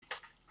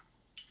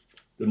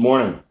Good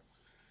morning.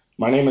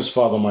 My name is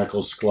Father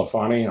Michael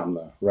Sclafani. I'm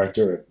the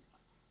rector at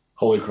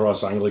Holy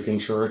Cross Anglican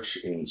Church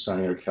in San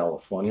Diego,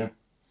 California.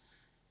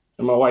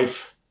 And my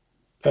wife,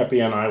 Peppy,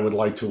 and I would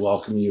like to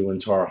welcome you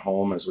into our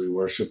home as we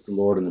worship the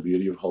Lord in the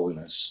beauty of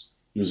holiness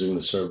using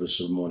the service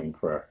of morning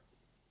prayer.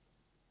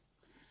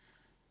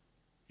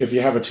 If you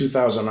have a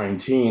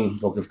 2019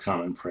 Book of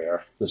Common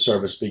Prayer, the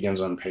service begins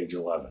on page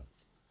 11.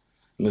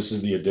 And this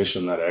is the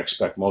edition that I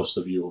expect most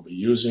of you will be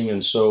using.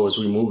 And so as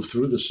we move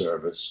through the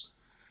service,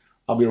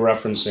 I'll be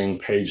referencing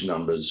page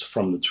numbers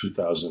from the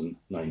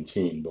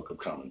 2019 Book of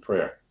Common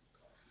Prayer.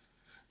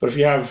 But if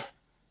you have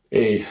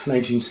a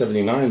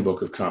 1979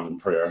 Book of Common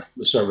Prayer,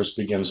 the service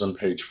begins on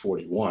page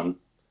 41.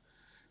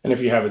 And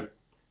if you have a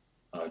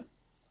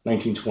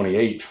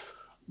 1928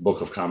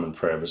 Book of Common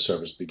Prayer, the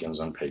service begins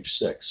on page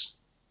 6.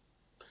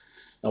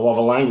 Now, while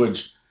the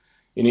language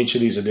in each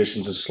of these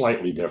editions is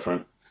slightly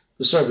different,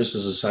 the service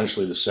is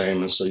essentially the same,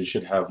 and so you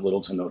should have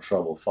little to no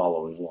trouble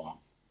following along.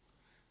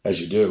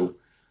 As you do,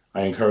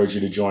 I encourage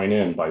you to join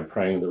in by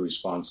praying the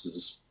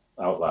responses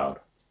out loud.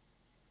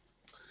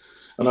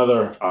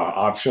 Another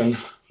option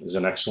is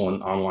an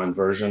excellent online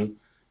version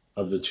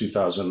of the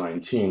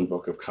 2019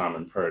 Book of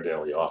Common Prayer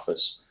Daily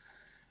Office,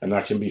 and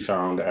that can be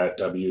found at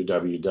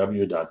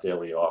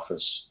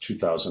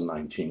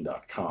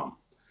www.dailyoffice2019.com.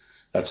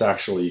 That's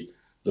actually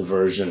the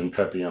version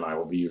Peppy and I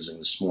will be using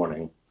this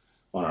morning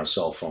on our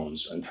cell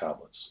phones and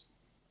tablets.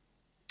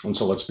 And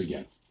so let's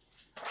begin.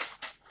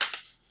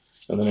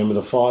 In the name of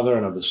the Father,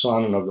 and of the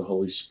Son, and of the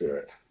Holy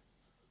Spirit.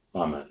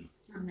 Amen.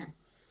 Amen.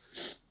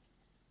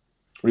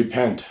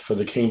 Repent, for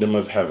the kingdom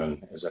of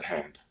heaven is at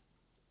hand.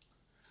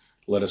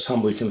 Let us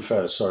humbly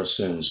confess our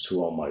sins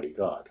to Almighty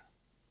God.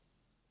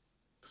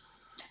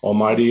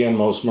 Almighty and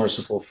most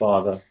merciful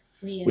Father,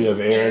 we have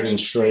erred and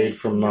strayed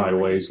from thy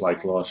ways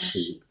like lost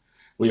sheep.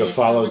 We have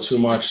followed too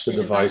much the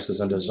devices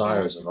and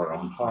desires of our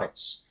own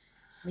hearts.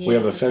 We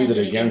have offended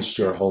against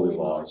your holy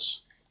laws.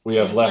 We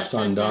have left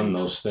undone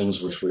those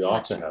things which we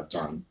ought to have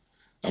done,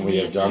 and we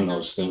have done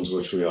those things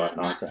which we ought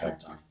not to have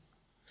done.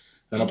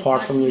 And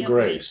apart from your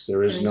grace,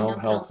 there is no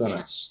health in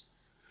us.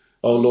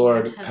 O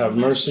Lord, have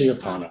mercy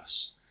upon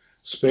us.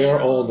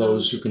 Spare all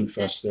those who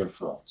confess their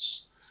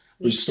faults.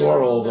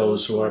 Restore all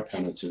those who are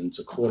penitent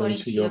according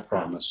to your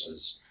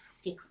promises,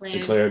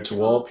 declared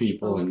to all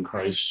people in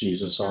Christ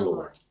Jesus our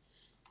Lord.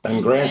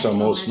 And grant, O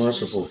most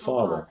merciful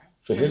Father,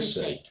 for his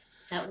sake,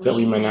 that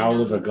we may now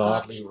live a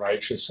godly,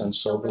 righteous, and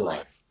sober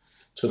life,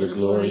 to the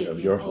glory of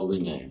your holy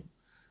name.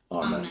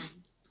 Amen.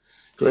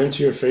 Grant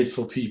to your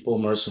faithful people,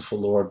 merciful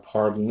Lord,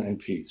 pardon and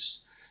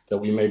peace, that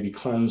we may be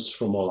cleansed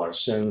from all our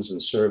sins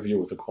and serve you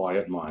with a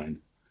quiet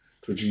mind.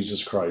 Through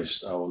Jesus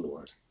Christ our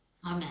Lord.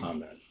 Amen.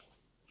 Amen.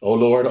 O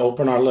Lord,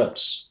 open our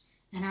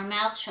lips, and our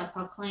mouth shall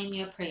proclaim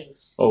your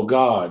praise. O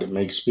God,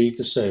 make speed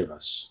to save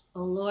us.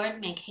 O Lord,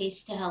 make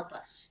haste to help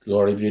us.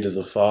 Glory be to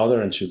the Father,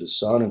 and to the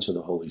Son, and to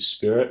the Holy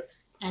Spirit.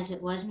 As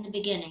it was in the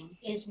beginning,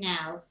 is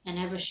now, and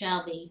ever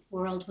shall be,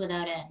 world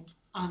without end.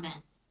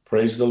 Amen.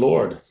 Praise the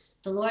Lord.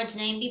 The Lord's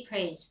name be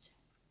praised.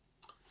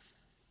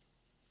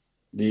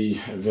 The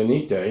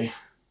Venite,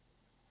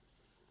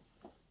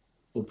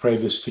 we'll pray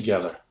this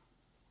together.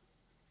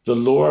 The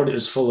Lord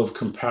is full of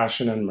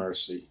compassion and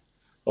mercy.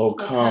 O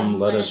come,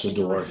 let us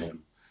adore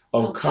him.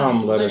 O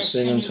come, let us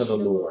sing unto the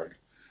Lord.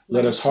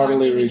 Let us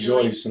heartily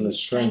rejoice in the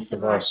strength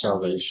of our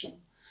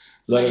salvation.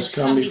 Let us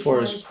come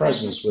before his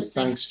presence with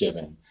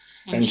thanksgiving,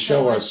 and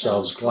show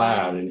ourselves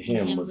glad in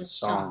him with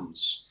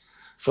psalms.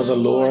 For the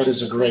Lord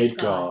is a great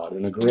God,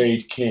 and a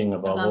great King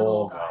above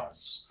all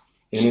gods.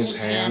 In his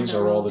hands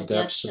are all the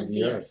depths of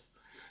the earth,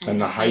 and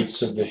the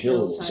heights of the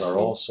hills are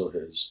also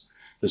his.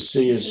 The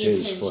sea is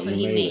his, for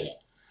he made it,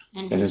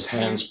 and his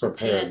hands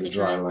prepared the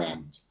dry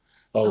land.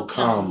 O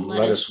come,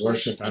 let us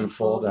worship and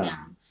fall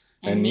down,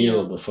 and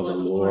kneel before the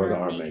Lord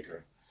our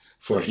Maker.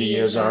 For he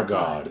is our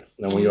God,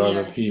 and we are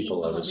the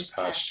people of his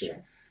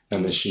pasture,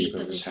 and the sheep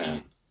of his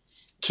hand.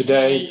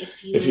 Today,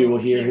 if you will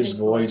hear his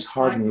voice,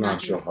 harden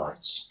not your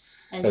hearts,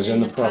 as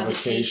in the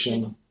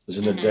provocation, as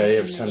in the day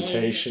of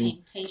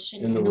temptation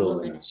in the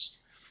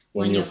wilderness,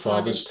 when your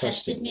fathers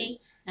tested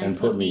me and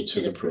put me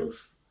to the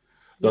proof.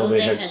 Though they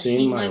had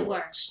seen my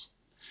works,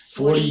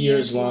 40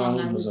 years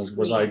long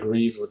was I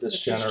grieved with this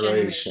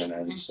generation,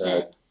 and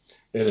said,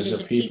 it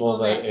is a people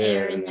that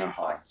err in their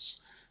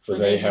hearts, for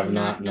they have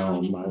not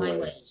known my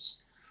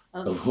ways,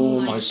 of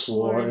whom I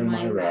swore in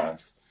my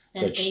wrath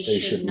that they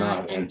should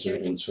not enter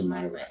into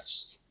my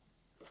rest.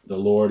 The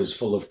Lord is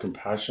full of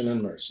compassion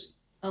and mercy.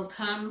 O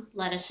come,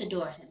 let us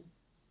adore him.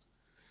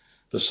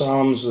 The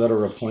Psalms that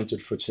are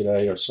appointed for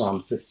today are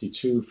Psalm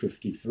 52,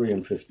 53,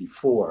 and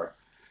 54,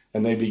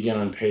 and they begin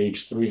on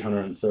page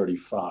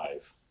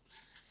 335.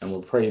 And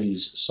we'll pray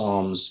these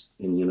Psalms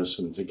in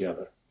unison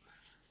together.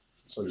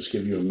 So I'll just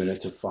give you a minute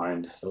to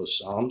find those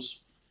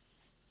Psalms.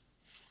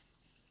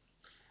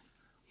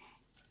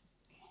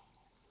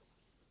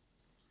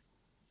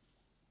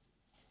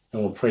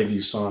 And we'll pray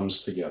these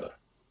Psalms together.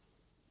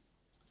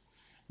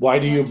 Why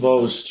do you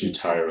boast, you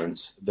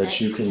tyrant,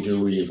 that you can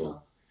do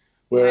evil,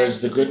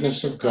 whereas the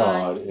goodness of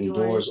God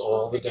endures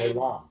all the day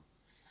long?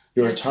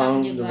 Your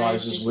tongue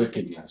devises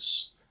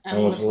wickedness,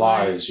 and with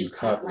lies you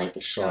cut like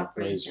a sharp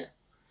razor.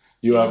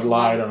 You have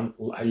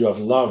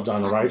loved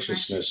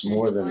unrighteousness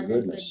more than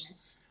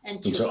goodness,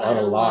 and to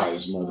utter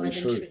lies more than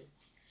truth.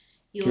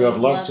 You have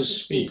loved to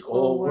speak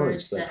all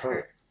words that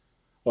hurt.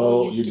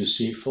 O you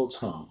deceitful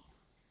tongue!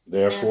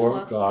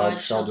 Therefore God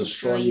shall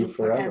destroy you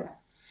forever.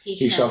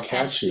 He shall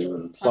catch you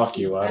and pluck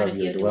you out of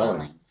your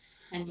dwelling,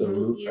 the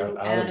root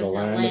out of the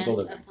land of the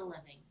living.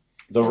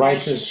 The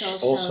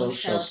righteous also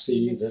shall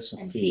see this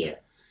and fear,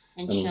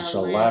 and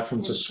shall laugh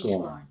him to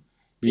scorn.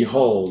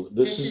 Behold,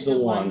 this is the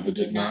one who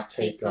did not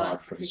take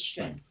God for his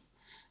strength,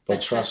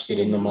 but trusted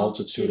in the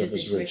multitude of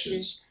his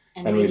riches,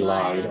 and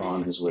relied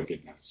on his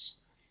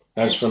wickedness.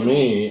 As for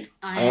me,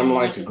 I am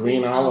like a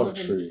green olive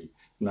tree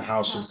in the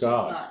house of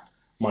God.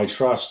 My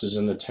trust is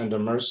in the tender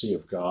mercy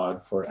of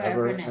God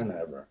forever and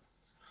ever.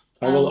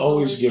 I will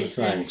always give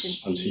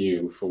thanks unto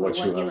you for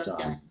what you have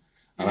done,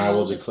 and I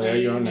will declare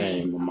your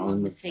name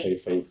among the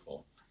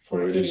faithful,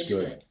 for it is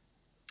good.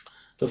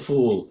 The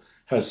fool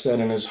has said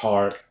in his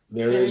heart,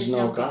 there is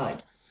no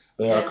God.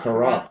 They are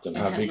corrupt and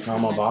have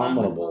become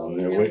abominable in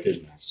their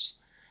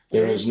wickedness.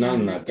 There is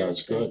none that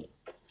does good.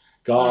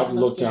 God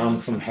looked down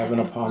from heaven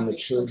upon the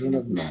children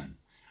of men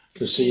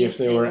to see if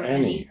there were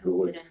any who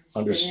would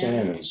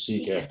understand and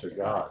seek after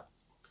God.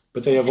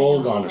 But they have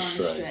all gone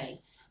astray.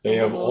 They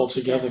have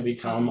altogether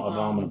become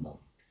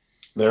abominable.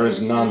 There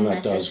is none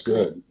that does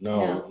good,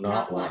 no,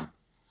 not one.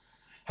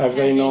 Have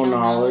they no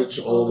knowledge,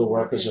 all the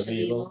workers of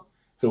evil,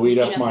 who eat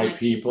up my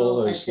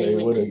people as they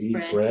would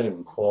eat bread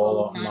and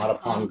call not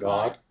upon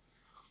God?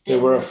 They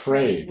were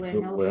afraid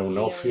where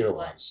no fear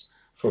was,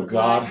 for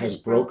God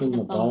has broken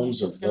the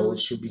bones of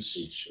those who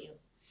beseech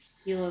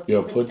you. You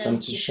have put them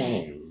to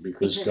shame,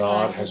 because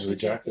God has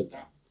rejected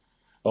them.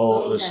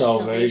 Oh, the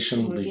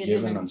salvation be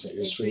given unto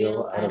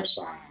Israel out of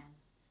Zion.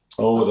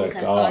 Oh, that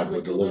God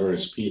would deliver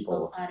his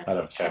people out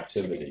of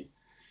captivity.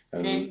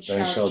 And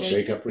then shall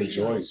Jacob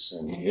rejoice,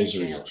 and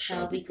Israel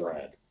shall be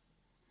glad.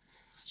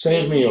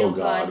 Save me, O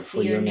God,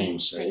 for your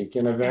name's sake,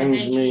 and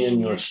avenge me in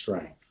your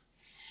strength.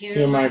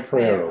 Hear my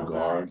prayer, O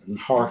God, and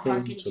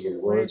hearken to the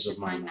words of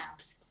my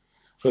mouth.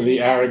 For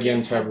the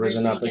arrogant have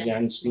risen up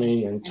against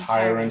me, and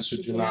tyrants who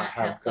do not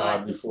have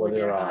God before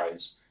their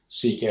eyes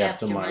seek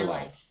after my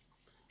life.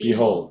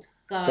 Behold,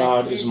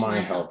 God is my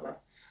helper.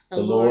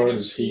 The Lord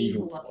is he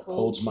who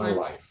upholds my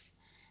life.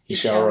 He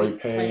shall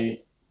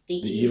repay the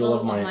evil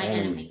of my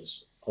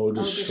enemies. O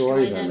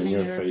destroy them in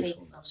your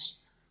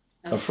faithfulness.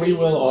 A free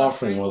will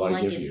offering will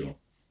I give you,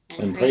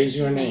 and praise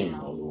your name,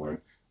 O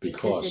Lord,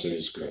 because it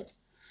is good.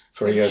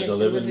 For he has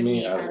delivered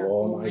me out of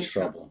all my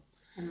trouble,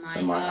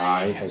 and my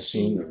eye has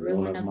seen the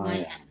ruin of my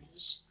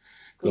enemies.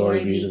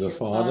 Glory be to the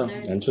Father,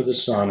 and to the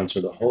Son, and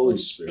to the Holy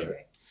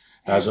Spirit,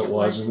 as it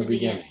was in the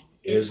beginning,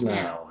 is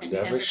now, and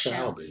ever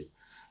shall be,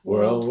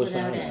 world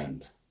without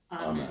end.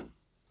 Amen.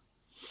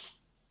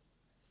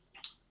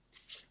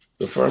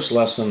 The first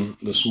lesson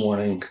this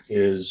morning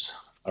is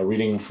a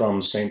reading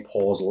from St.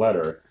 Paul's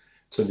letter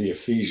to the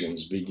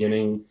Ephesians,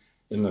 beginning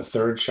in the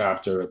 3rd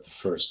chapter at the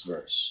 1st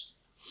verse.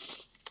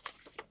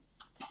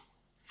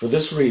 For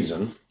this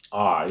reason,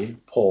 I,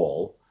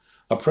 Paul,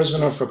 a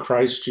prisoner for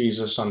Christ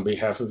Jesus on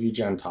behalf of you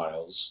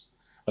Gentiles,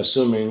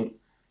 assuming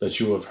that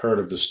you have heard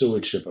of the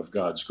stewardship of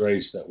God's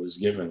grace that was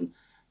given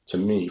to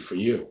me for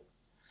you,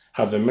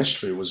 how the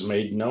mystery was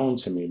made known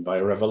to me by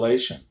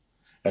revelation,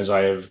 as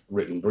I have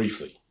written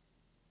briefly.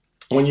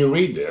 When you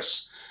read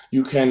this,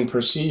 you can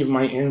perceive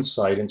my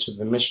insight into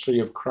the mystery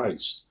of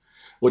Christ,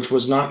 which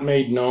was not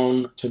made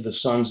known to the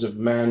sons of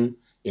men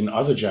in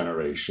other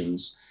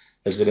generations,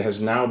 as it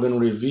has now been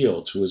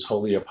revealed to his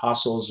holy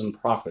apostles and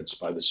prophets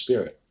by the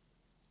Spirit.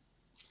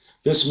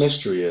 This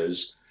mystery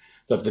is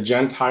that the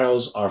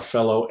Gentiles are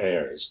fellow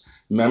heirs,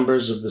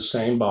 members of the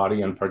same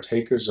body, and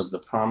partakers of the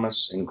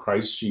promise in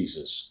Christ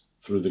Jesus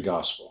through the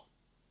gospel.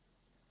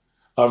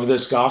 Of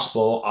this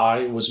gospel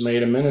I was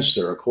made a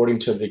minister according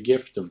to the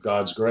gift of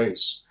God's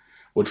grace,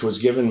 which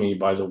was given me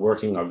by the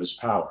working of his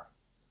power.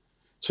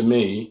 To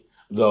me,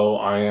 though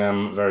I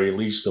am very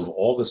least of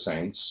all the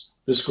saints,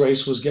 this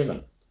grace was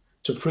given,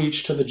 to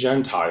preach to the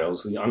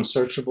Gentiles the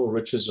unsearchable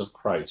riches of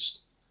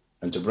Christ,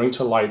 and to bring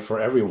to light for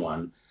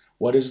everyone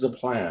what is the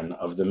plan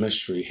of the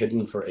mystery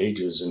hidden for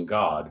ages in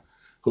God,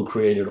 who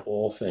created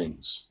all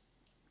things,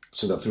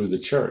 so that through the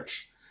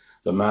church,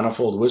 the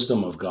manifold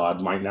wisdom of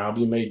God might now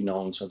be made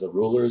known to the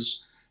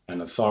rulers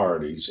and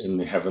authorities in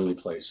the heavenly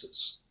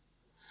places.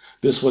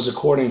 This was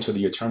according to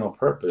the eternal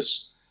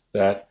purpose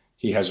that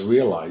he has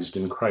realized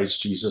in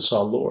Christ Jesus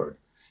our Lord,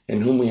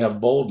 in whom we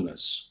have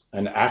boldness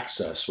and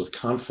access with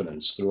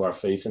confidence through our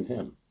faith in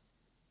him.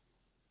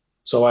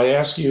 So I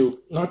ask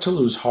you not to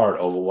lose heart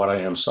over what I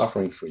am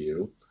suffering for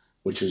you,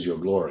 which is your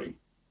glory.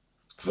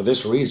 For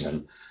this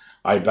reason,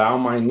 I bow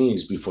my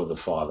knees before the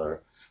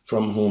Father,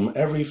 from whom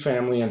every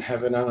family in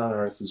heaven and on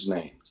earth is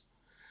named,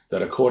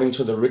 that according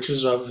to the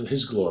riches of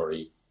his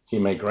glory, he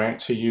may grant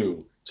to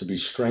you to be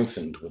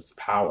strengthened with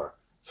power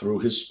through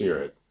his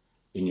Spirit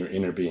in your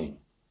inner being,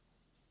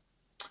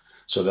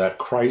 so that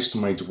Christ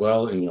might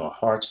dwell in your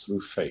hearts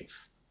through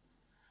faith,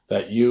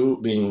 that you,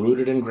 being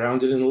rooted and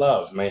grounded in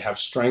love, may have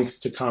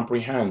strength to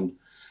comprehend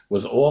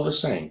with all the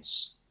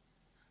saints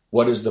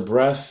what is the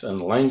breadth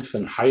and length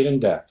and height and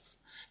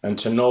depth, and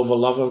to know the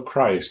love of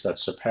Christ that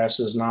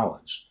surpasses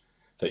knowledge,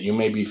 that you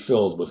may be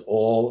filled with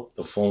all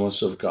the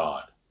fullness of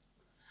God.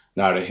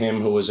 Now to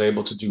him who is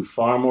able to do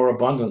far more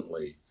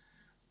abundantly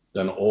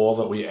than all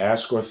that we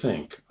ask or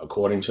think,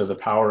 according to the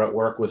power at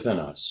work within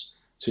us,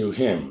 to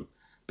him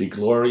be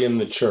glory in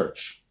the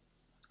church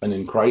and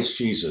in Christ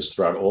Jesus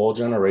throughout all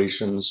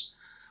generations,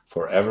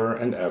 forever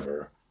and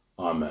ever.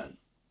 Amen.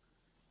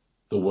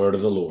 The word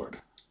of the Lord.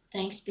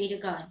 Thanks be to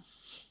God.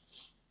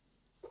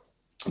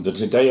 The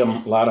Te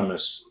Deum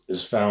Latimus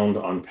is found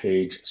on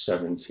page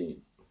 17.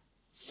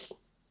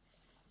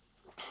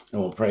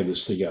 And we'll pray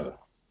this together.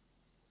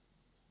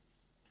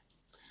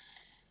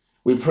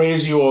 We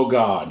praise you, O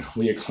God.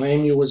 We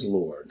acclaim you as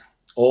Lord.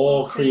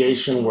 All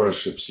creation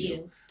worships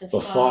you,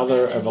 the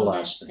Father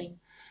everlasting.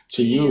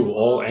 To you,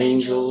 all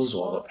angels,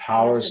 all the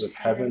powers of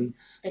heaven,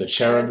 the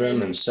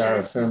cherubim and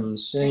seraphim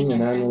sing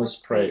in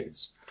endless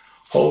praise.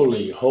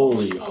 Holy,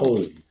 holy,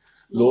 holy,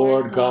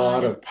 Lord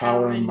God of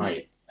power and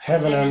might.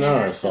 Heaven and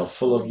earth are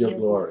full of your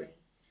glory.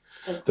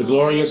 The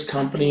glorious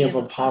company of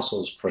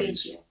apostles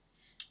praise you.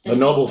 The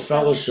noble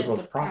fellowship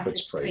of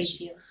prophets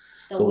praise you.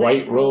 The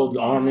white-robed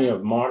army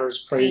of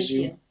martyrs praise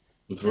you.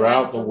 And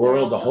throughout the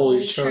world the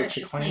Holy Church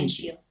acclaims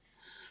you.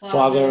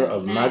 Father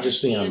of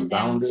majesty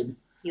unbounded,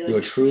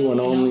 your true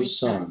and only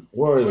Son,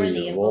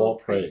 worthy of all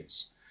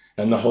praise.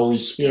 And the Holy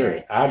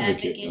Spirit,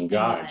 advocate and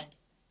guide.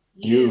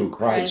 You,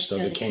 Christ, are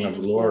the King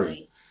of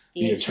glory,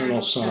 the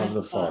eternal Son of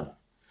the Father.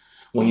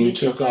 When you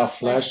took our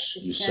flesh,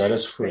 you set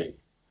us free.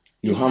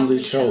 You humbly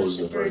chose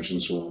the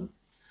Virgin's womb.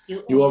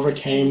 You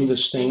overcame the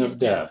sting of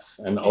death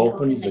and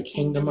opened the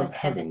kingdom of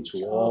heaven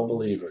to all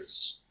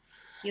believers.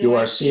 You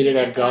are seated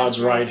at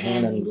God's right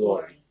hand in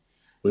glory.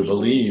 We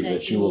believe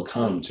that you will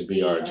come to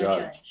be our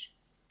judge.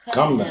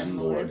 Come then,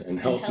 Lord, and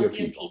help your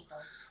people,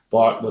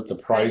 bought with the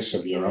price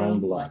of your own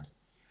blood,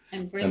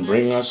 and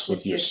bring us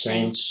with your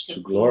saints to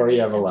glory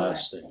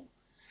everlasting.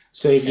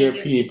 Save your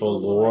people,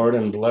 Lord,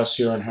 and bless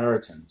your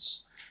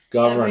inheritance.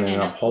 Govern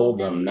and uphold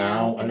them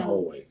now and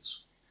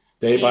always.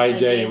 Day by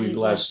day we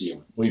bless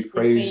you. We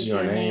praise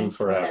your name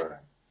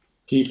forever.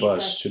 Keep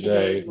us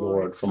today,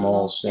 Lord, from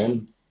all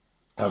sin.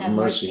 Have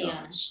mercy on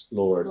us,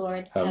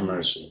 Lord, have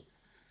mercy.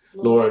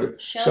 Lord,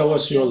 show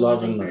us your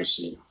love and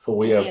mercy, for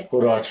we have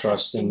put our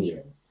trust in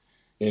you.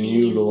 In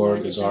you,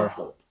 Lord, is our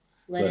hope.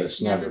 Let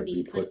us never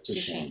be put to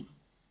shame.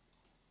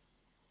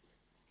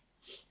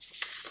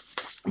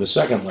 The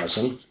second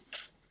lesson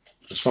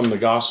is from the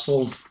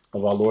Gospel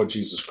of our Lord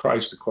Jesus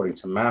Christ according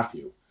to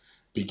Matthew,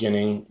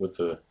 beginning with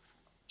the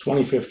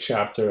 25th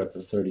chapter at the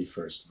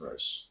 31st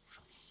verse.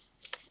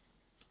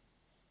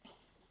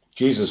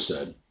 Jesus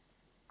said,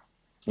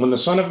 "When the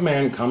Son of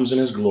Man comes in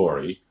his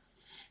glory,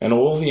 and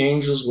all the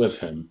angels with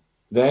him,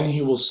 then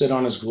he will sit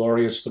on his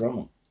glorious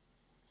throne.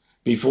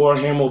 Before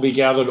him will be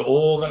gathered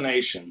all the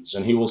nations,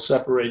 and he will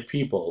separate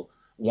people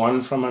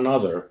one from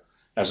another,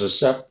 as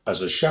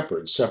a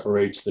shepherd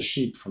separates the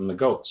sheep from the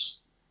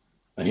goats.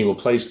 And he will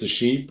place the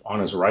sheep on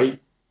his right,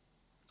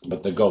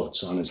 but the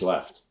goats on his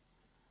left.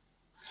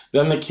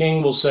 Then the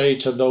king will say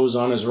to those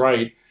on his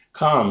right,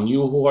 'Come,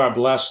 you who are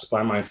blessed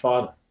by my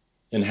Father,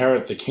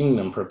 inherit the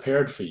kingdom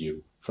prepared for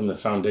you from the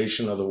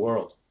foundation of the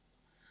world.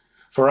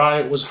 For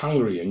I was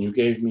hungry, and you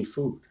gave me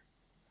food.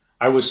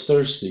 I was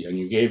thirsty, and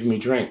you gave me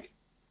drink.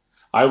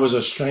 I was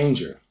a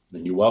stranger,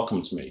 and you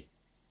welcomed me.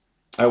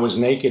 I was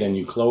naked, and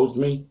you clothed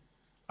me.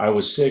 I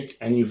was sick,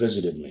 and you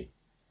visited me.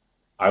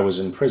 I was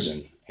in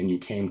prison, and you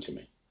came to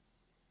me.'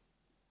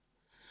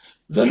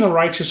 Then the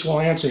righteous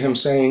will answer him,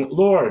 saying,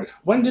 'Lord,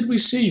 when did we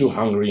see you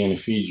hungry and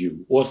feed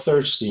you, or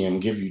thirsty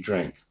and give you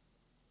drink?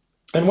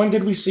 And when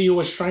did we see you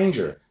a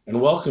stranger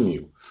and welcome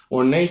you,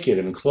 or naked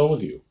and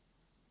clothe you?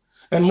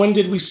 And when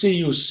did we see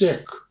you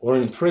sick or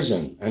in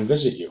prison and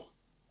visit you?'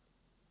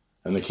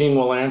 And the king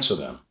will answer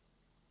them,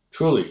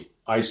 'Truly,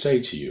 I say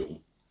to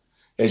you,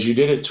 as you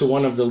did it to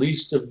one of the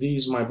least of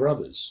these my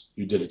brothers,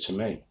 you did it to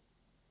me.'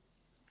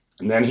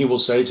 And then he will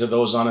say to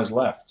those on his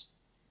left,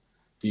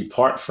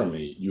 'Depart from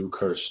me, you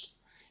cursed,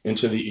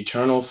 into the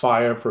eternal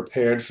fire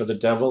prepared for the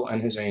devil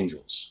and his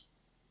angels.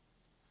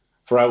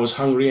 For I was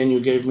hungry, and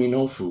you gave me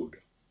no food.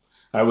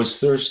 I was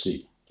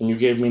thirsty, and you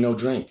gave me no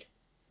drink.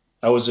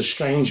 I was a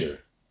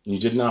stranger, and you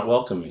did not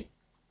welcome me.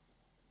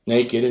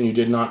 Naked, and you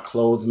did not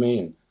clothe me,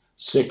 and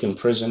sick in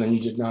prison, and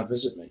you did not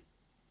visit me.'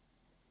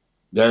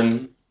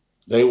 Then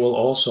they will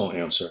also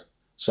answer,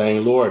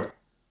 saying, 'Lord,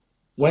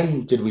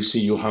 when did we see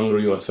you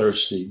hungry or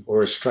thirsty,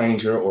 or a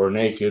stranger, or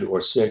naked,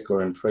 or sick,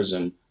 or in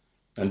prison,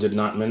 and did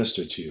not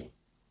minister to you?'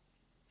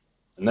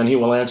 And then he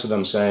will answer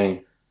them,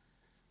 saying,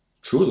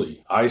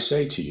 'Truly, I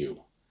say to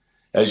you,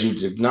 as you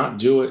did not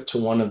do it to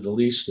one of the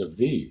least of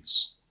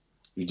these,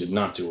 you did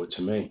not do it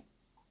to me.'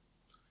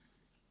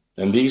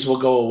 And these will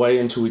go away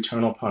into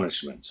eternal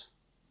punishment,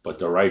 but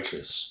the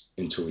righteous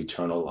into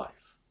eternal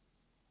life."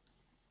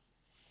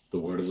 The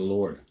word of the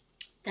Lord.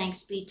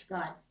 Thanks be to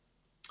God.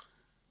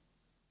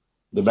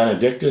 The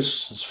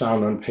Benedictus is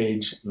found on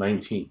page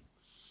 19.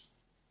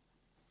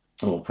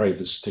 And we'll pray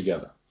this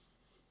together.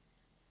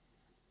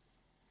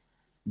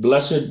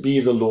 Blessed be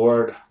the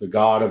Lord, the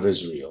God of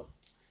Israel.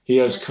 He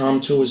has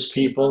come to his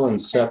people and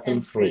set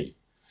them free.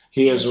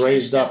 He has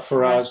raised up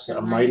for us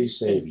a mighty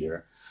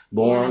Savior,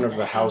 born of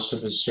the house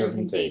of his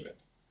servant David.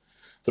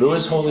 Through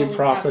his holy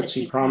prophets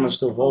he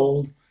promised of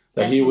old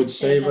that he would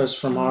save us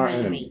from our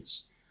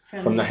enemies,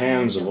 from the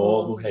hands of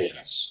all who hate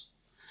us.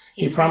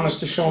 He promised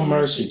to show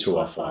mercy to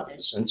our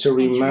fathers and to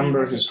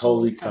remember his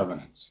holy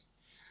covenant.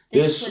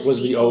 This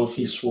was the oath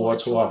he swore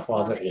to our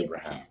father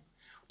Abraham,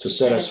 to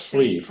set us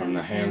free from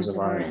the hands of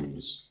our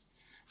enemies,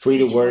 free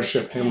to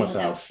worship him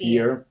without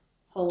fear,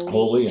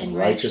 holy and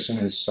righteous in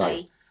his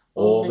sight,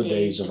 all the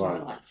days of our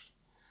life.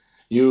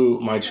 You,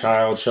 my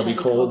child, shall be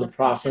called the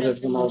prophet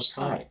of the Most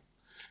High,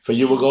 for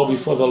you will go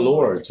before the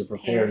Lord to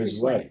prepare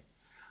his way,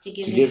 to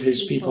give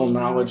his people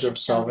knowledge of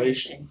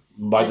salvation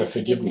by the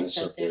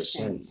forgiveness of their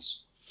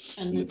sins.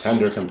 And the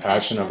tender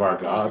compassion of our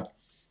God,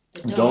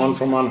 dawn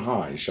from on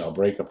high, shall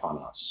break upon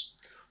us,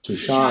 to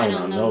shine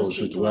on those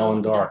who dwell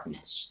in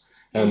darkness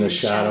and the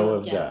shadow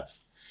of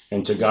death,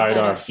 and to guide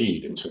our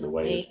feet into the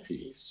way of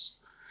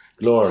peace.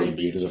 Glory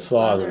be to the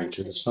Father, and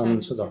to the Son,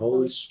 and to the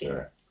Holy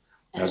Spirit,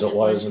 as it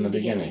was in the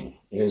beginning,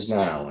 is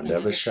now, and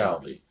ever shall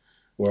be,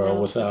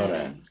 world without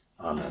end.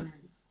 Amen.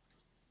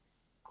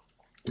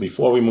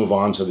 Before we move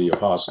on to the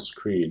Apostles'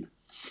 Creed,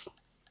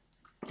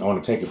 I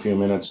want to take a few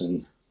minutes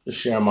and just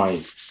share my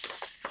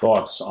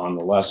thoughts on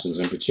the lessons,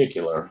 in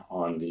particular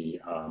on the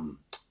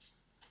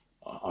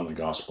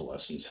gospel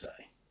lesson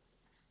today.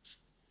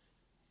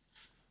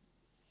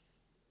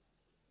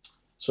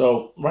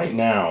 So right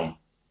now,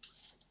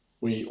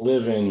 we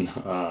live in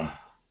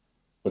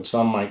what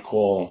some might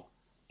call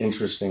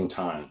interesting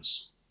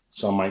times.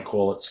 Some might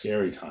call it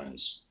scary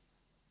times.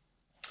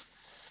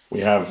 We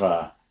have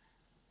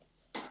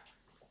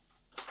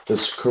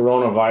this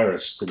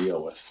coronavirus to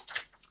deal with.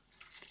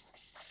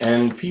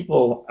 And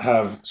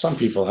some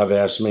people have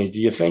asked me,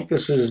 do you think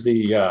this is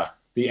the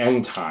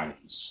end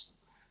times?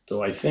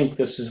 Do I think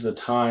this is the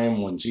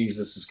time when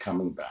Jesus is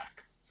coming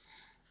back?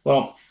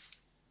 Well,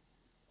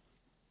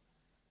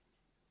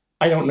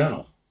 I don't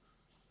know.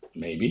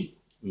 Maybe,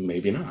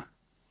 maybe not.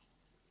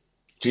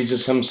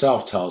 Jesus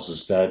himself tells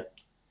us that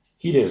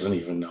he doesn't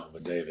even know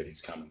the day that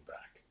he's coming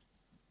back.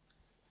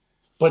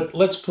 But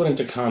let's put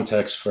into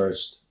context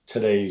first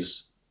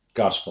today's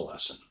gospel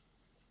lesson,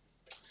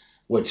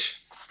 which,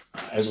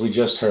 as we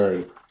just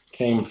heard,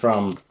 came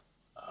from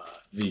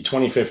the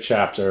 25th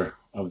chapter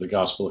of the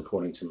Gospel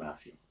according to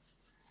Matthew.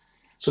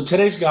 So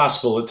today's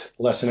gospel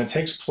lesson, it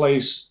takes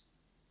place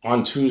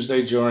on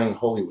Tuesday during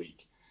Holy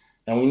Week.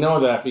 And we know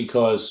that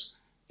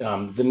because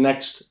the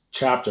next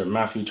chapter,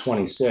 Matthew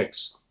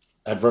 26,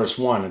 at verse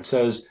 1, it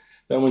says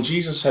that when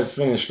Jesus had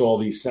finished all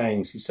these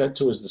sayings, he said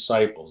to his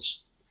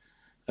disciples,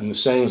 and the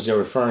sayings he's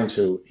referring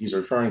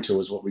to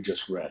is what we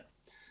just read.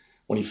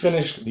 When he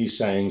finished these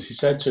sayings, he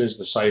said to his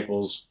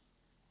disciples,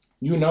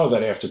 "You know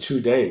that after 2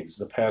 days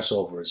the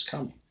Passover is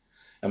coming,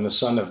 and the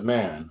Son of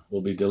Man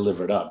will be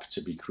delivered up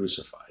to be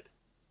crucified."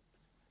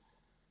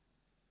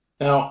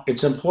 Now,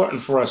 it's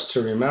important for us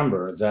to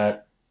remember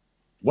that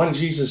when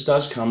Jesus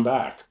does come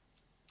back,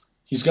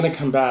 he's going to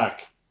come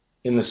back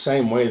in the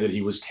same way that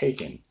he was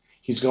taken.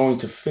 He's going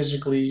to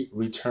physically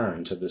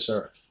return to this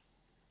earth.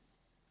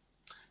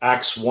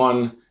 Acts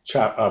 1,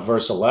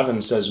 verse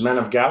 11 says, "Men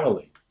of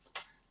Galilee,"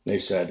 they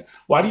said,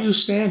 "why do you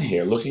stand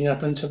here looking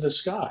up into the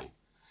sky?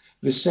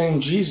 The same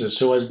Jesus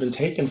who has been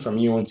taken from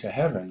you into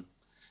heaven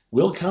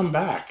will come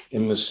back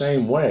in the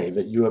same way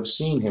that you have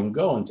seen him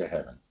go into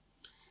heaven."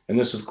 And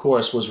this, of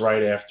course, was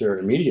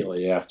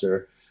immediately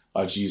after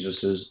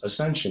Jesus'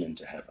 ascension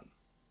into heaven.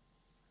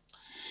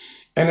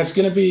 And it's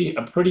going to be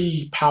a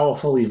pretty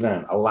powerful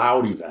event, a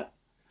loud event.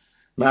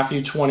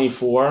 Matthew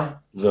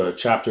 24, the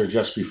chapter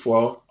just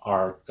before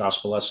our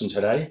gospel lesson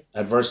today,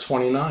 at verse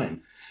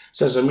 29,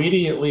 says,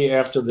 "Immediately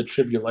after the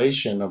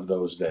tribulation of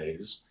those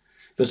days,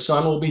 the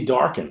sun will be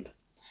darkened,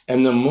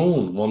 and the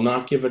moon will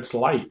not give its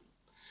light,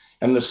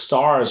 and the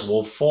stars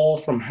will fall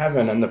from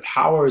heaven, and the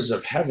powers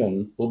of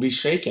heaven will be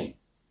shaken.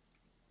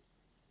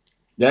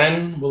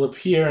 Then will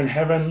appear in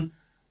heaven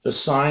the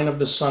sign of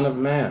the Son of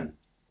Man.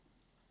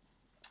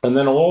 And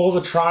then all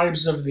the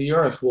tribes of the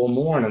earth will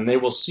mourn, and they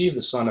will see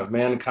the Son of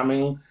Man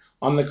coming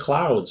on the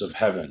clouds of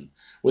heaven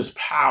with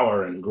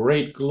power and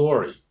great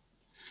glory.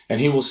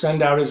 And he will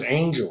send out his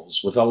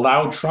angels with a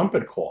loud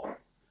trumpet call,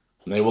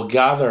 and they will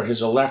gather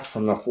his elect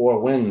from the four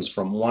winds,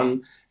 from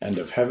one end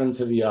of heaven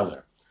to the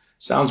other."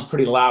 Sounds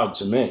pretty loud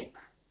to me.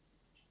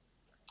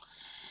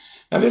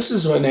 Now, this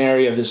is an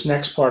area, this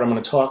next part I'm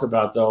going to talk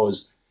about, though,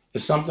 is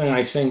something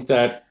I think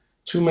that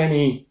too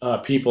many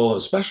people,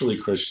 especially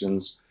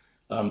Christians,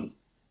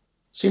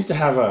 seem to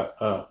have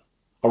a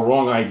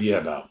wrong idea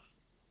about.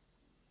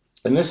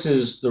 And this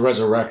is the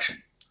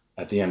resurrection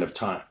at the end of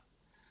time.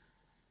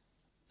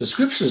 The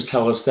scriptures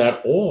tell us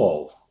that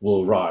all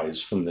will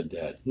rise from the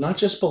dead, not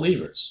just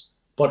believers,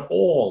 but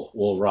all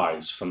will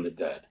rise from the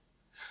dead.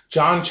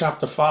 John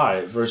chapter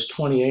 5, verse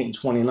 28 and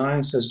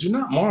 29 says, "Do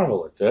not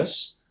marvel at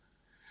this,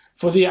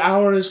 for the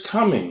hour is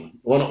coming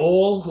when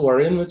all who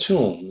are in the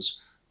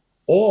tombs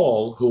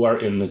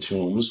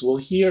will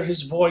hear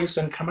his voice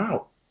and come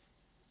out.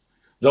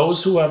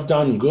 Those who have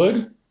done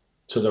good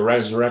to the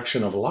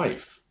resurrection of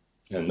life,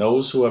 and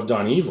those who have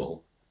done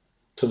evil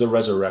to the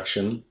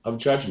resurrection of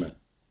judgment.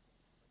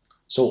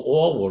 So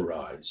all will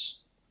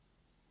rise."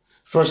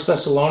 1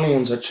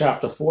 Thessalonians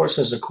chapter 4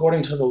 says,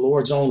 "According to the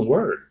Lord's own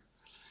word,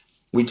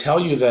 we tell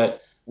you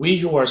that we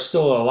who are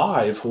still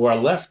alive, who are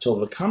left till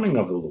the coming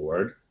of the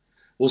Lord,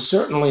 will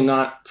certainly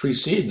not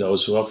precede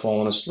those who have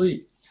fallen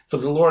asleep. For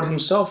the Lord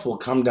himself will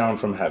come down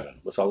from heaven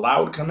with a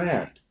loud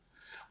command,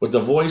 with the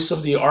voice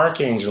of the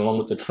archangel and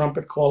with the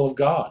trumpet call of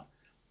God.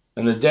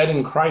 And the dead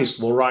in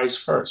Christ will rise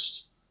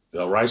first.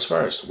 We'll rise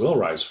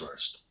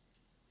first.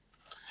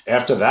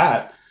 After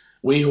that,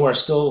 we who are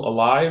still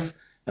alive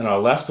and are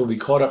left will be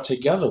caught up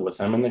together with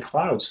them in the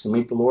clouds to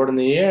meet the Lord in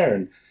the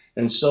air,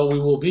 and so we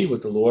will be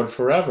with the Lord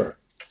forever.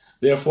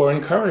 Therefore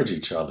encourage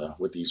each other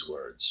with these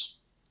words.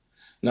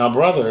 Now,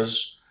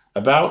 brothers,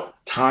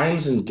 about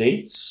times and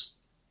dates,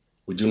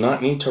 we do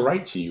not need to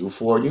write to you,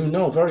 for you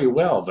know very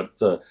well that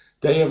the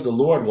day of the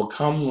Lord will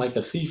come like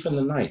a thief in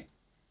the night.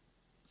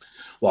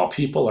 While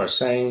people are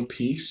saying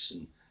peace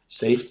and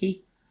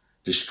safety,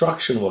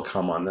 destruction will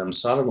come on them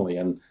suddenly,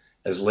 and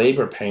as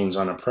labor pains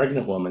on a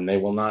pregnant woman, they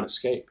will not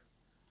escape.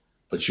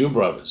 But you,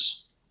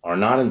 brothers, are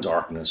not in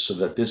darkness, so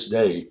that this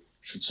day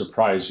should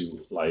surprise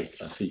you like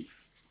a thief."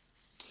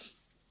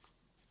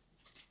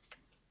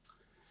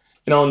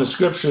 In the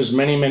scriptures,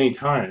 many, many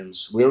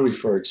times,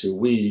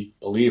 we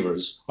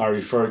believers are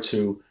referred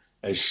to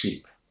as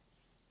sheep.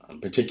 In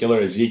particular,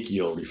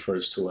 Ezekiel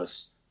refers to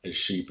us as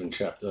sheep in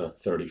chapter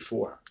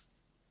 34.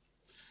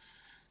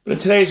 But in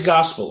today's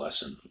gospel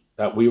lesson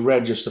that we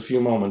read just a few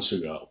moments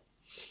ago,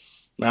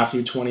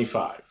 Matthew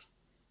 25,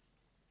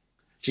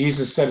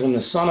 Jesus said, "When the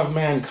Son of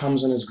Man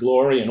comes in his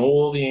glory and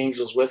all the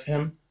angels with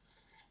him,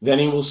 then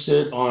he will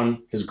sit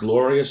on his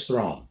glorious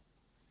throne.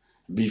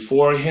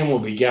 Before him will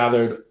be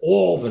gathered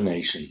all the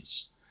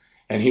nations,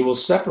 and he will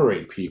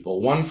separate people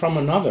one from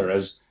another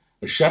as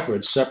a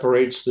shepherd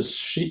separates the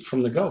sheep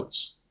from the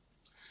goats.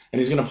 And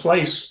he's going to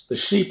place the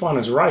sheep on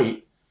his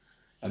right,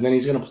 and then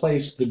he's going to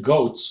place the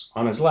goats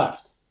on his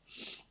left.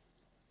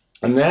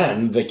 And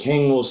then the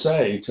king will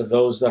say to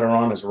those that are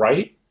on his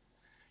right,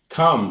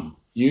 'Come,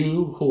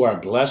 you who are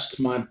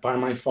blessed by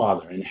my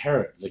Father,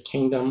 inherit the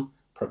kingdom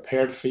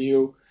prepared for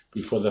you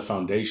before the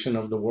foundation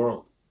of the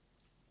world.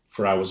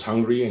 For I was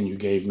hungry, and you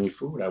gave me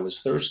food. I was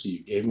thirsty,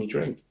 you gave me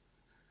drink.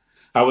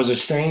 I was a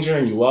stranger,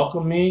 and you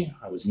welcomed me.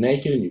 I was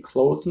naked, and you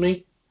clothed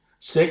me.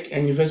 Sick,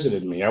 and you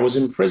visited me. I was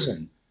in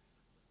prison,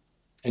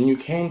 and you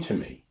came to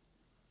me.'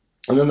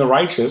 And then the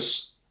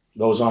righteous,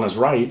 those on his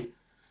right,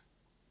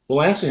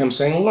 will answer him,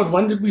 saying, 'Lord,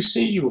 when did we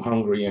see you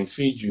hungry and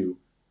feed you,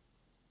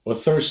 or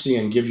thirsty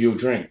and give you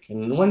drink?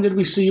 And when did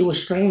we see you a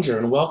stranger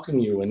and welcome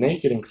you, and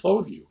naked and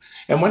clothe you?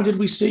 And when did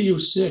we see you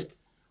sick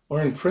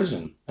or in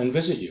prison and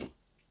visit you?'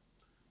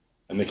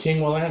 And the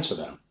king will answer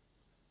them,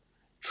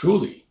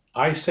 'Truly,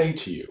 I say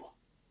to you,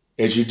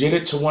 as you did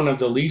it to one of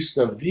the least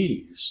of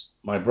these,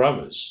 my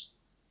brothers,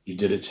 you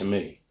did it to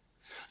me.'"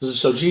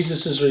 So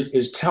Jesus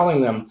is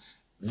telling them,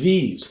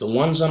 these, the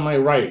ones on my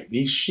right,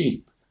 these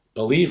sheep,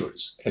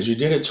 believers, as you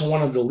did it to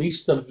one of the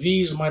least of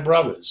these, my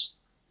brothers,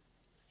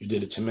 you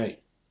did it to me.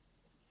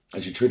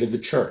 As you treated the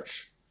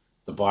church,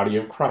 the body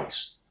of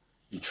Christ,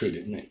 you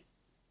treated me.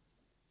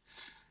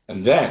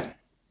 And then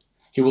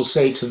he will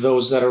say to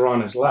those that are on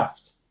his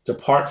left,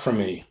 "Depart from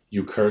me,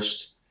 you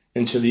cursed,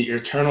 into the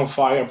eternal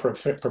fire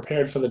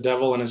prepared for the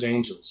devil and his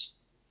angels.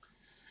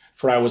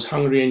 For I was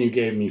hungry, and you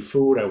gave me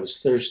food. I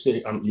was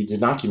thirsty. You did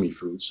not give me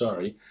food,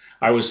 sorry.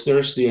 I was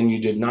thirsty, and you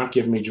did not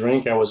give me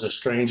drink. I was a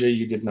stranger.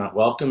 You did not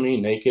welcome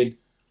me. Naked,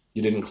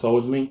 you didn't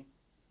clothe me.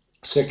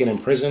 Sick and in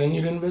prison, and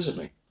you didn't visit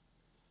me."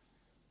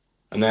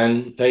 And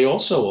then they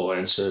also will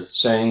answer,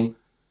 saying,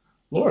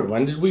 "Lord,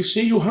 when did we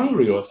see you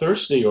hungry or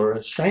thirsty or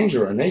a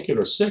stranger or naked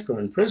or sick or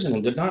in prison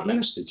and did not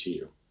minister to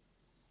you?"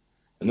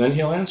 And then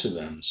he'll answer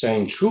them,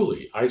 saying,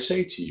 "Truly, I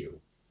say to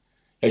you,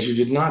 as you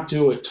did not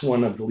do it to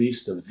one of the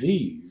least of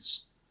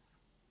these,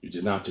 you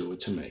did not do it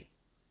to me."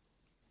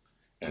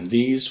 And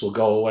these will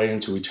go away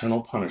into eternal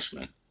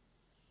punishment,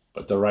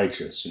 but the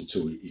righteous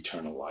into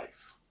eternal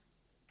life.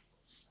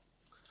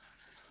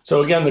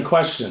 So again, the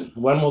question,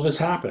 when will this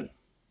happen?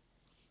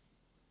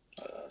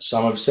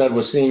 Some have said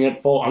we're seeing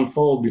it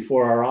unfold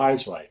before our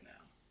eyes right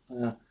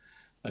now.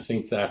 I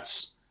think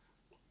that's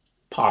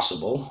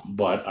possible,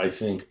 but I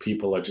think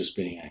people are just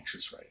being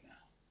anxious right now.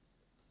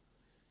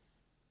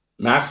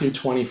 Matthew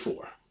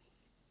 24.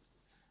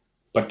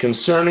 "But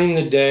concerning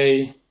the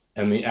day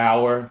and the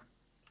hour,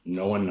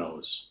 no one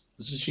knows."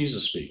 This is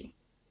Jesus speaking.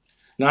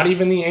 "Not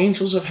even the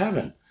angels of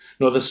heaven,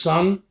 nor the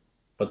Son,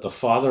 but the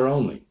Father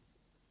only.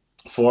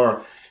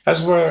 For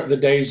as were the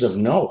days of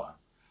Noah,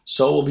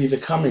 so will be the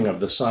coming of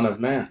the Son of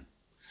Man.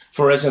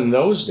 For as in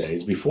those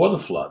days before the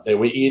flood, they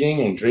were eating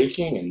and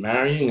drinking and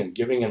marrying and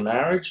giving in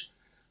marriage,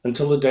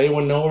 until the day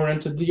when Noah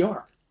entered the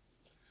ark.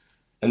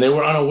 and they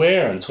were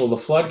unaware until the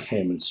flood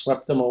came and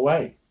swept them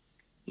away.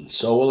 And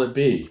so will it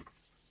be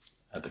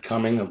at the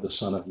coming of the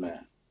Son of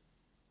Man.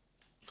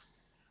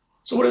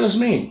 So what does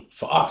this mean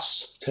for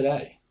us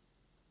today?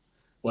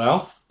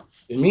 Well,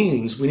 it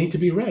means we need to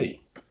be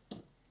ready.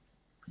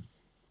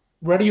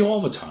 Ready all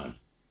the time.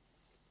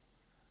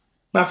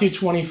 Matthew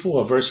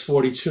 24, verse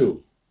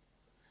 42.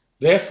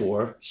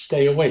 Therefore,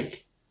 stay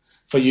awake,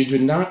 for you do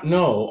not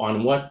know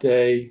on what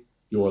day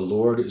your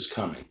Lord is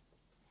coming.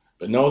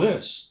 But know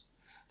this,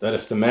 that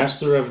if the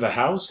master of the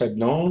house had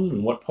known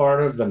in what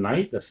part of the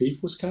night the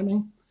thief was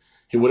coming,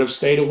 he would have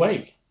stayed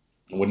awake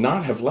and would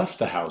not have left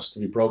the house to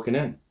be broken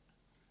in.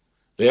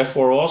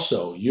 Therefore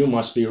also you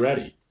must be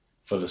ready,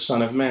 for the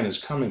Son of Man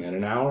is coming at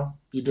an hour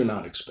you do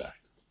not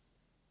expect.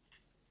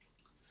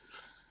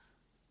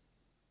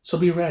 So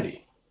be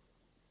ready.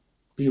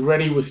 Be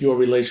ready with your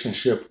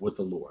relationship with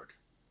the Lord.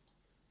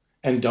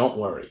 And don't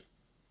worry.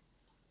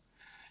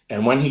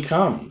 And when he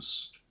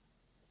comes,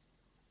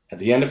 at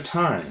the end of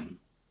time,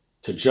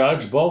 to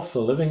judge both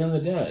the living and the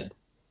dead,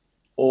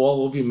 all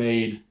will be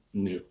made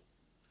new.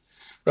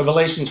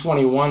 Revelation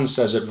 21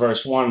 says at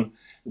verse 1,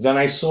 "Then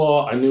I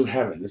saw a new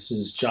heaven." This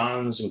is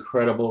John's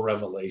incredible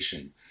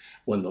revelation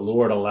when the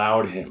Lord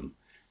allowed him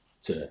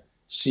to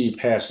see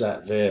past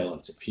that veil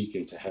and to peek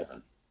into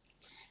heaven.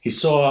 He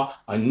saw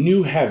a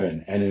new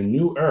heaven and a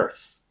new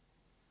earth.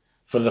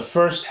 For the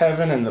first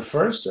heaven and the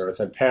first earth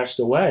had passed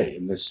away,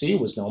 and the sea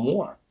was no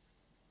more.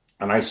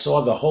 And I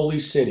saw the holy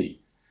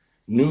city,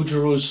 New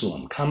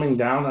Jerusalem, coming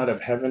down out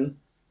of heaven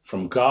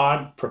from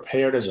God,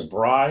 prepared as a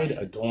bride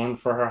adorned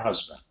for her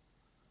husband.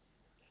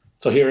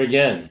 So here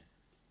again,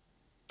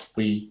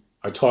 we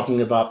are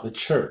talking about the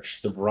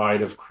church, the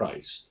bride of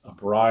Christ, a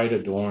bride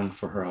adorned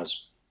for her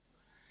husband.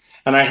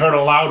 And I heard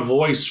a loud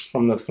voice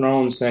from the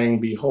throne saying,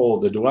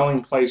 "Behold, the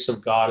dwelling place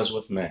of God is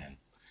with man.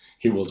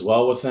 He will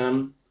dwell with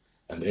them,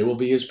 and they will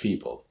be his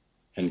people,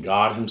 and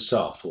God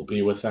himself will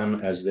be with them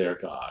as their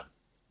God.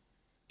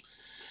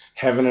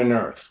 Heaven and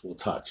earth will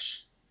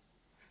touch.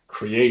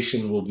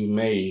 Creation will be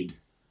made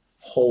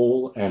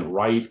whole and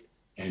right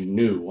and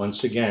new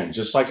once again,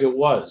 just like it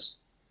was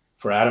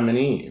for Adam and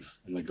Eve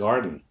in the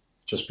garden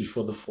just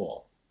before the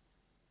fall.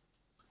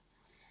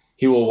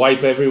 He will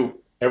wipe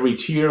every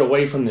tear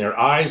away from their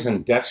eyes,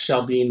 and death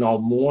shall be no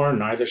more,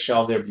 neither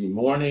shall there be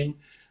mourning,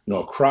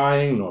 nor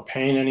crying, nor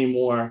pain any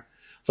more,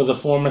 for the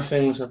former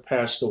things have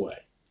passed away.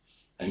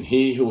 And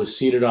he who was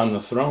seated on the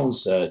throne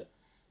said,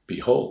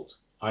 Behold,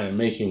 I am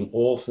making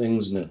all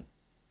things new.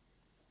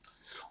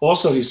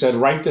 Also he said,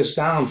 Write this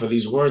down, for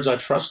these words are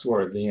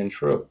trustworthy and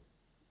true.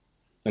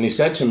 And he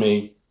said to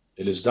me,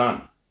 It is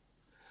done.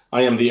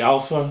 I am the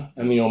Alpha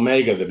and the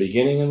Omega, the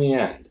beginning and the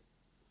end.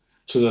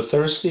 To the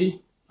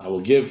thirsty, I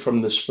will give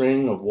from the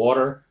spring of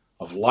water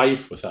of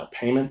life without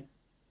payment.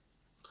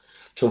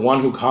 To one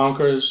who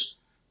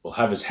conquers will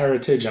have his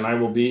heritage, and I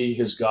will be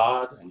his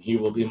God, and he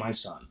will be my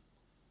son.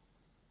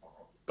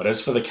 But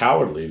as for the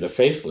cowardly, the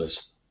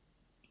faithless,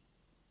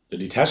 the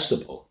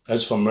detestable,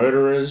 as for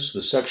murderers,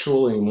 the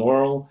sexually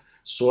immoral,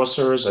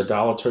 sorcerers,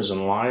 idolaters,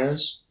 and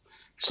liars,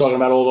 he's talking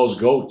about all those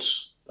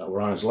goats that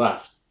were on his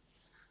left.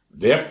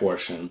 Their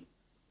portion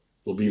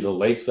will be the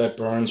lake that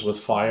burns with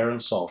fire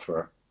and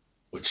sulfur,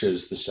 which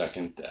is the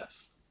second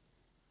death.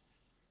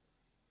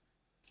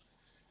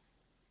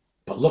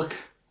 But look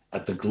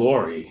at the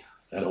glory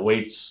that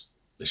awaits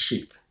the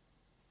sheep,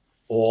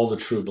 all the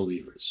true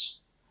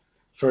believers.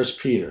 1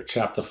 Peter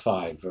chapter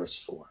 5,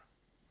 verse 4.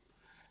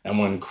 And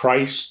when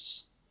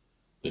Christ,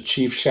 the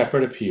chief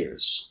shepherd,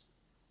 appears,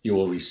 you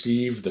will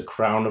receive the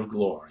crown of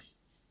glory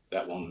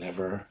that will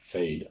never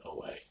fade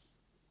away.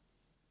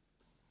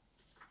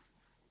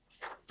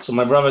 So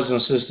my brothers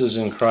and sisters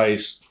in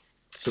Christ,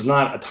 this is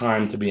not a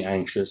time to be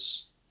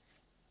anxious.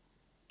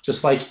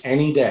 Just like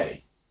any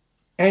day,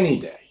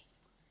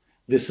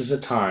 this is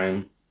a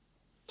time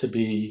to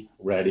be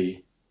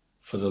ready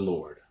for the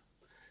Lord.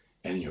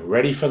 And you're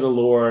ready for the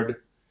Lord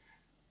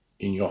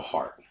in your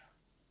heart.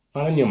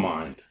 Not in your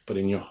mind, but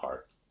in your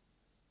heart.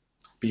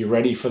 Be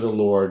ready for the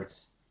Lord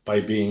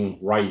by being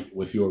right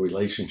with your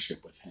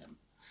relationship with him,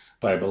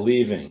 by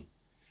believing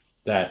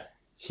that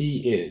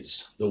he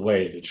is the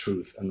way, the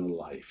truth, and the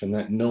life, and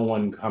that no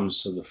one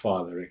comes to the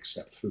Father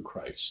except through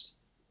Christ.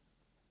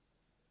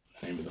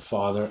 In the name of the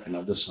Father, and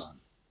of the Son,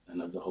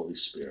 and of the Holy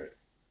Spirit.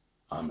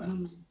 Amen.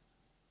 Amen.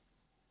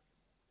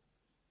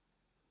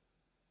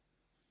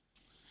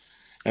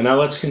 And now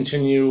let's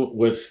continue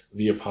with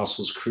the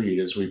Apostles' Creed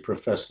as we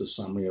profess the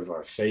summary of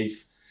our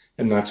faith,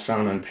 and that's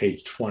found on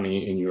page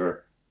 20 in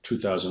your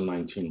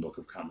 2019 Book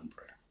of Common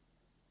Prayer.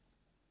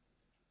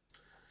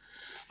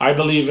 I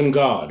believe in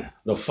God,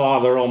 the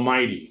Father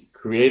Almighty,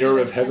 creator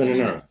of heaven and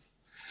earth.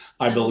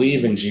 I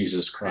believe in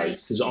Jesus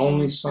Christ, his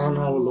only Son,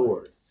 our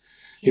Lord.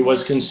 He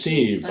was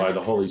conceived by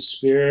the Holy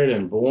Spirit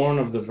and born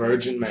of the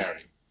Virgin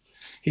Mary.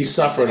 He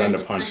suffered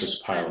under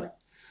Pontius Pilate,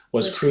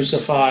 was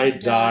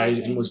crucified, died,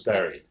 and was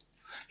buried.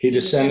 He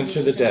descended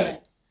to the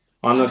dead.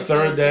 On the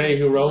third day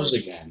he rose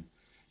again.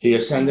 He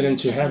ascended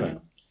into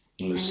heaven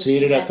and was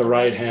seated at the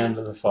right hand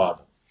of the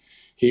Father.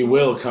 He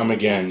will come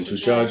again to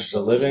judge the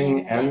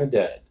living and the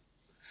dead.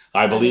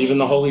 I believe in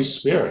the Holy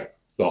Spirit,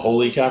 the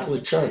Holy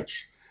Catholic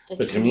Church,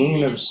 the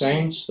communion of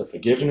saints, the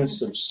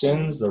forgiveness of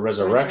sins, the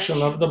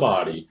resurrection of the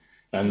body,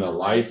 and the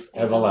life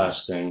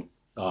everlasting.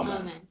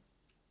 Amen.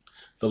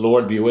 The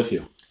Lord be with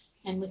you.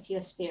 And with your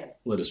spirit.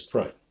 Let us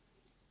pray.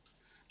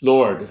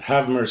 Lord,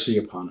 have mercy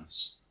upon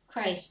us.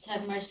 Christ,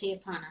 have mercy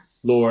upon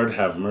us. Lord,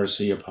 have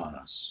mercy upon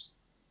us.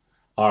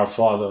 Our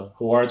Father,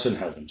 who art in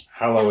heaven,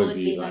 hallowed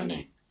be thy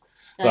name.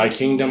 Thy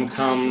kingdom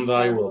come,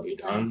 thy will be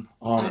done,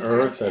 on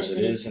earth as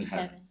it is in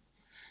heaven.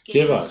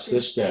 Give us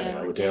this day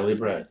our daily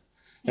bread,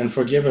 and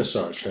forgive us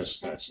our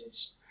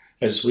trespasses,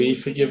 as we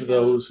forgive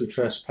those who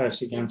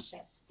trespass against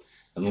us.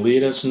 And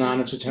lead us not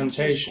into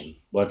temptation,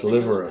 but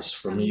deliver us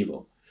from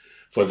evil.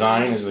 For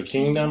thine is the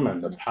kingdom,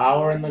 and the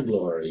power, and the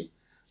glory,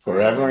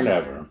 forever and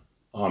ever.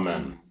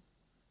 Amen.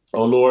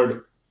 O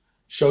Lord,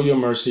 show your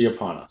mercy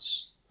upon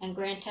us. And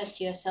grant us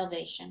your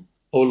salvation.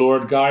 O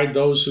Lord, guide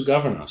those who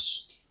govern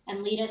us.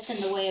 And lead us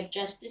in the way of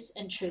justice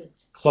and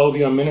truth. Clothe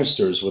your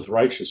ministers with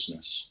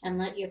righteousness. And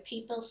let your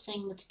people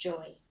sing with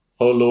joy.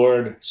 O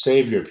Lord,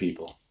 save your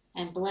people.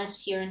 And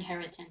bless your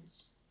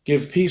inheritance.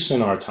 Give peace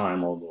in our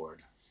time, O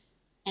Lord.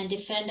 And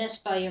defend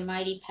us by your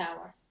mighty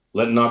power.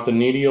 Let not the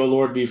needy, O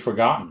Lord, be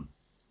forgotten.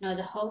 Nor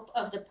the hope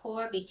of the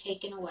poor be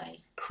taken away.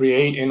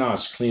 Create in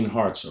us clean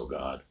hearts, O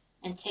God.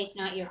 And take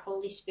not your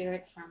Holy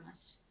Spirit from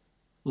us.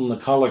 And the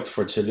collect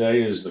for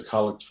today is the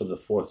collect for the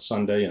fourth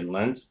Sunday in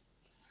Lent.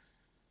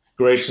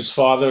 Gracious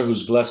Father,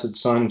 whose blessed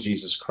Son,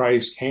 Jesus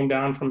Christ, came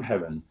down from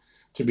heaven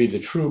to be the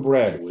true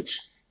bread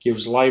which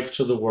gives life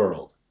to the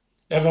world,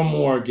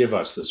 evermore give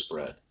us this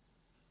bread,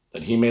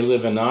 that he may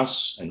live in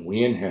us and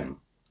we in him,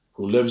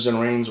 who lives and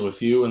reigns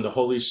with you in the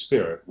Holy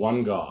Spirit,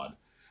 one God,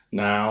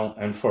 now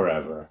and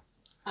forever.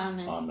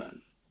 Amen.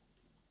 Amen.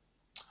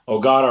 O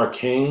God, our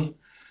King,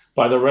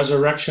 by the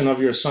resurrection of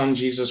your Son,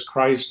 Jesus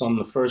Christ, on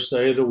the first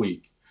day of the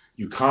week,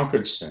 you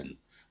conquered sin,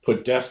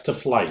 put death to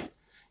flight,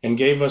 and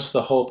gave us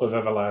the hope of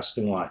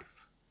everlasting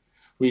life.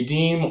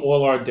 Redeem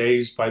all our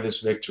days by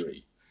this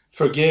victory.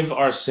 Forgive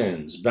our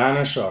sins,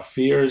 banish our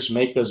fears,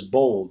 make us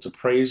bold to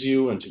praise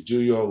you and to do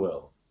your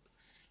will,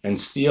 and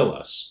steel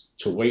us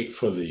to wait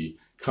for the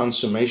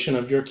consummation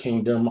of your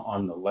kingdom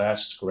on the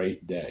last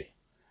great day.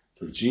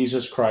 Through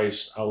Jesus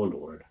Christ our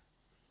Lord.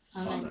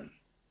 Amen.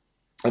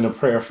 And a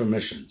prayer for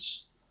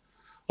missions.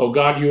 O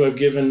God, you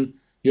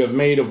have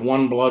made of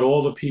one blood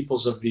all the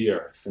peoples of the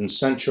earth, and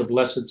sent your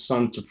blessed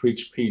Son to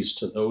preach peace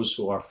to those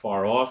who are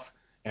far off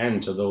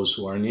and to those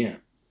who are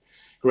near.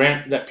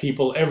 Grant that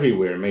people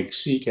everywhere may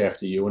seek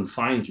after you and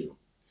find you.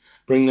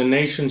 Bring the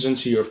nations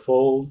into your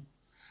fold,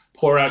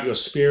 pour out your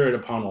Spirit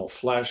upon all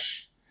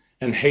flesh,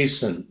 and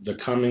hasten the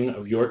coming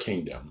of your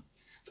kingdom.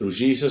 Through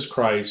Jesus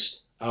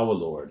Christ our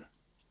Lord.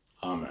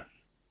 Amen.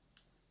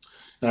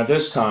 Now at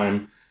this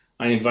time,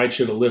 I invite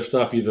you to lift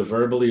up either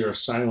verbally or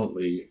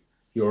silently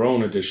your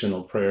own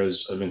additional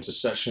prayers of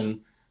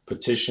intercession,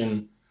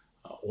 petition,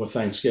 or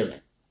thanksgiving.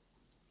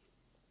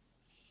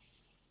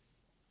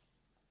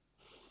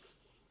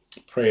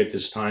 Pray at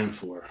this time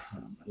for,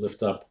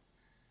 lift up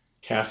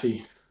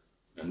Kathy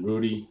and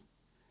Rudy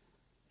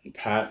and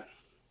Pat,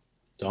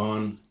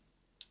 Dawn,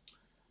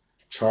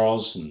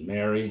 Charles and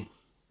Mary.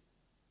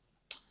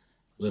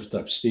 Lift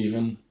up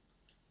Stephen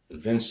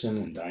and Vincent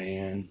and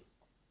Diane,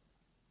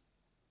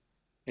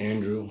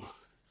 Andrew,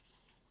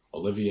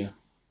 Olivia.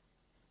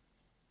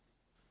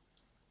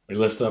 We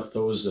lift up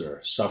those that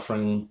are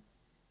suffering,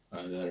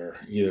 that are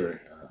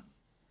either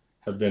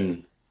have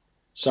been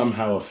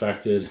somehow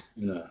affected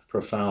in a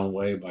profound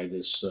way by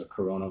this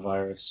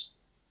coronavirus.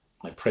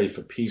 I pray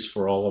for peace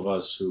for all of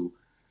us who,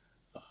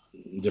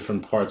 in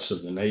different parts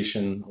of the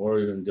nation or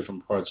even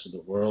different parts of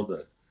the world,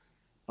 that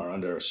are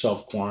under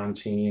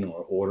self-quarantine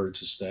or ordered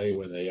to stay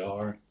where they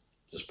are.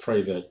 Just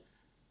pray that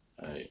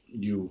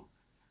you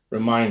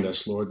remind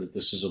us, Lord, that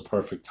this is a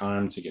perfect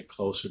time to get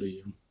closer to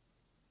you.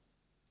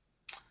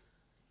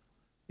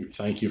 We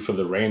thank you for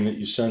the rain that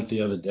you sent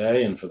the other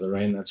day and for the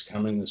rain that's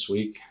coming this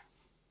week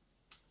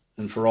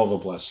and for all the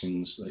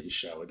blessings that you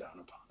shower down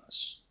upon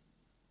us.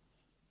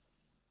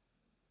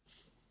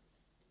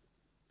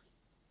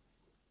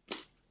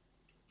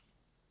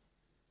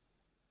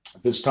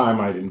 At this time,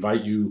 I'd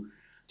invite you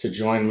to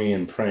join me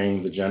in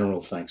praying the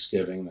general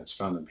thanksgiving that's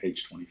found on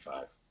page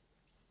 25.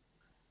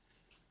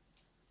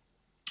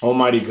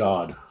 Almighty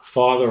God,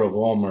 Father of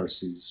all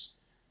mercies,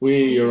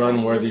 we, your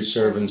unworthy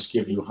servants,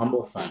 give you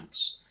humble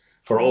thanks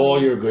for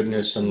all your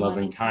goodness and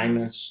loving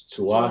kindness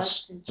to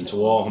us and to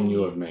all whom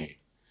you have made.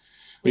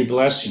 We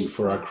bless you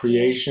for our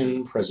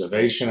creation,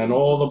 preservation, and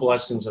all the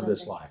blessings of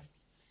this life,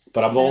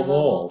 but above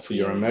all for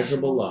your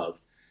immeasurable love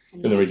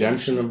in the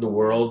redemption of the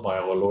world by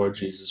our Lord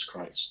Jesus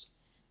Christ,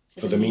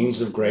 for the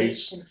means of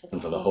grace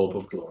and for the hope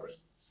of glory.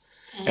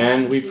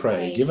 And we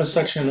pray, give us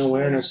such an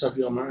awareness of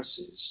your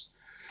mercies,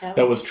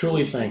 that with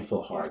truly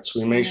thankful hearts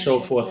we may show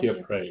forth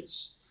your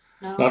praise,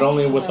 not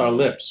only with our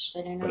lips,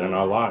 but in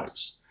our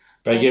lives,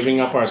 by giving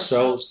up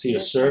ourselves to your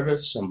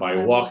service and by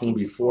walking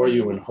before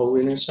you in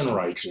holiness and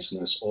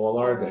righteousness all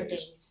our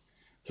days.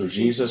 Through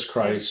Jesus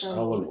Christ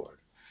our Lord.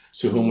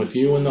 to whom with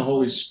you and the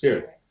Holy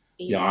Spirit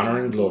be honor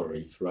and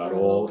glory throughout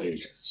all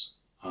ages.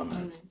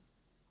 Amen.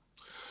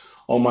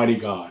 Almighty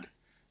God,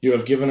 you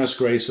have given us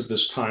grace at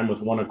this time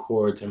with one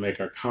accord to make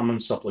our common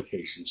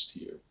supplications to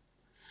you.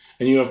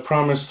 And you have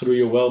promised through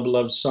your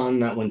well-beloved Son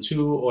that when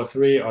 2 or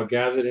 3 are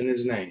gathered in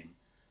his name,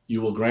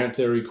 you will grant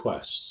their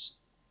requests.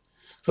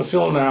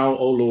 Fulfill now,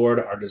 O Lord,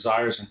 our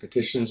desires and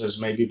petitions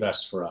as may be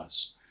best for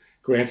us,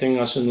 granting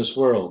us in this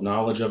world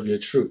knowledge of your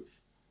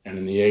truth, and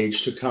in the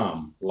age to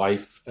come,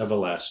 life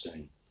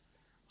everlasting.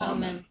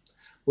 Amen.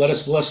 Let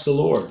us bless the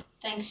Lord.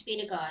 Thanks be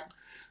to God.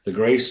 The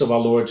grace of our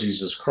Lord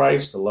Jesus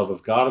Christ, the love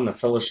of God, and the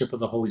fellowship of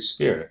the Holy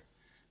Spirit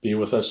be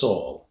with us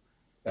all,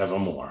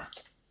 evermore.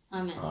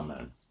 Amen.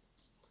 Amen.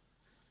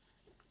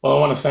 Well, I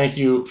want to thank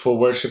you for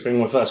worshiping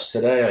with us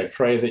today. I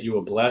pray that you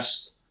were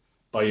blessed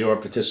by your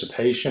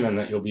participation and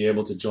that you'll be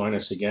able to join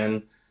us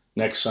again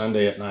next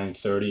Sunday at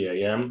 9:30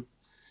 a.m.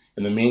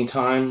 In the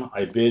meantime,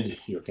 I bid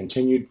your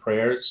continued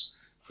prayers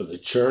for the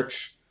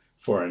church,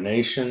 for our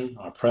nation,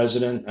 our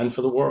president, and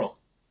for the world.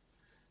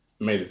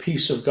 May the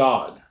peace of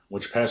God,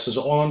 which passes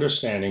all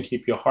understanding,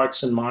 keep your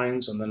hearts and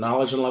minds in the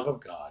knowledge and love of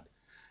God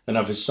and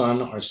of his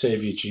Son, our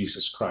Savior,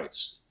 Jesus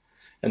Christ.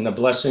 And the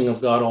blessing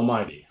of God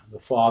Almighty, the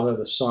Father,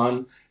 the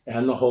Son,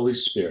 and the Holy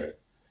Spirit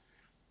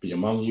be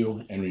among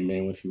you and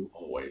remain with you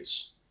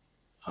always.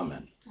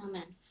 Amen.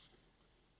 Amen.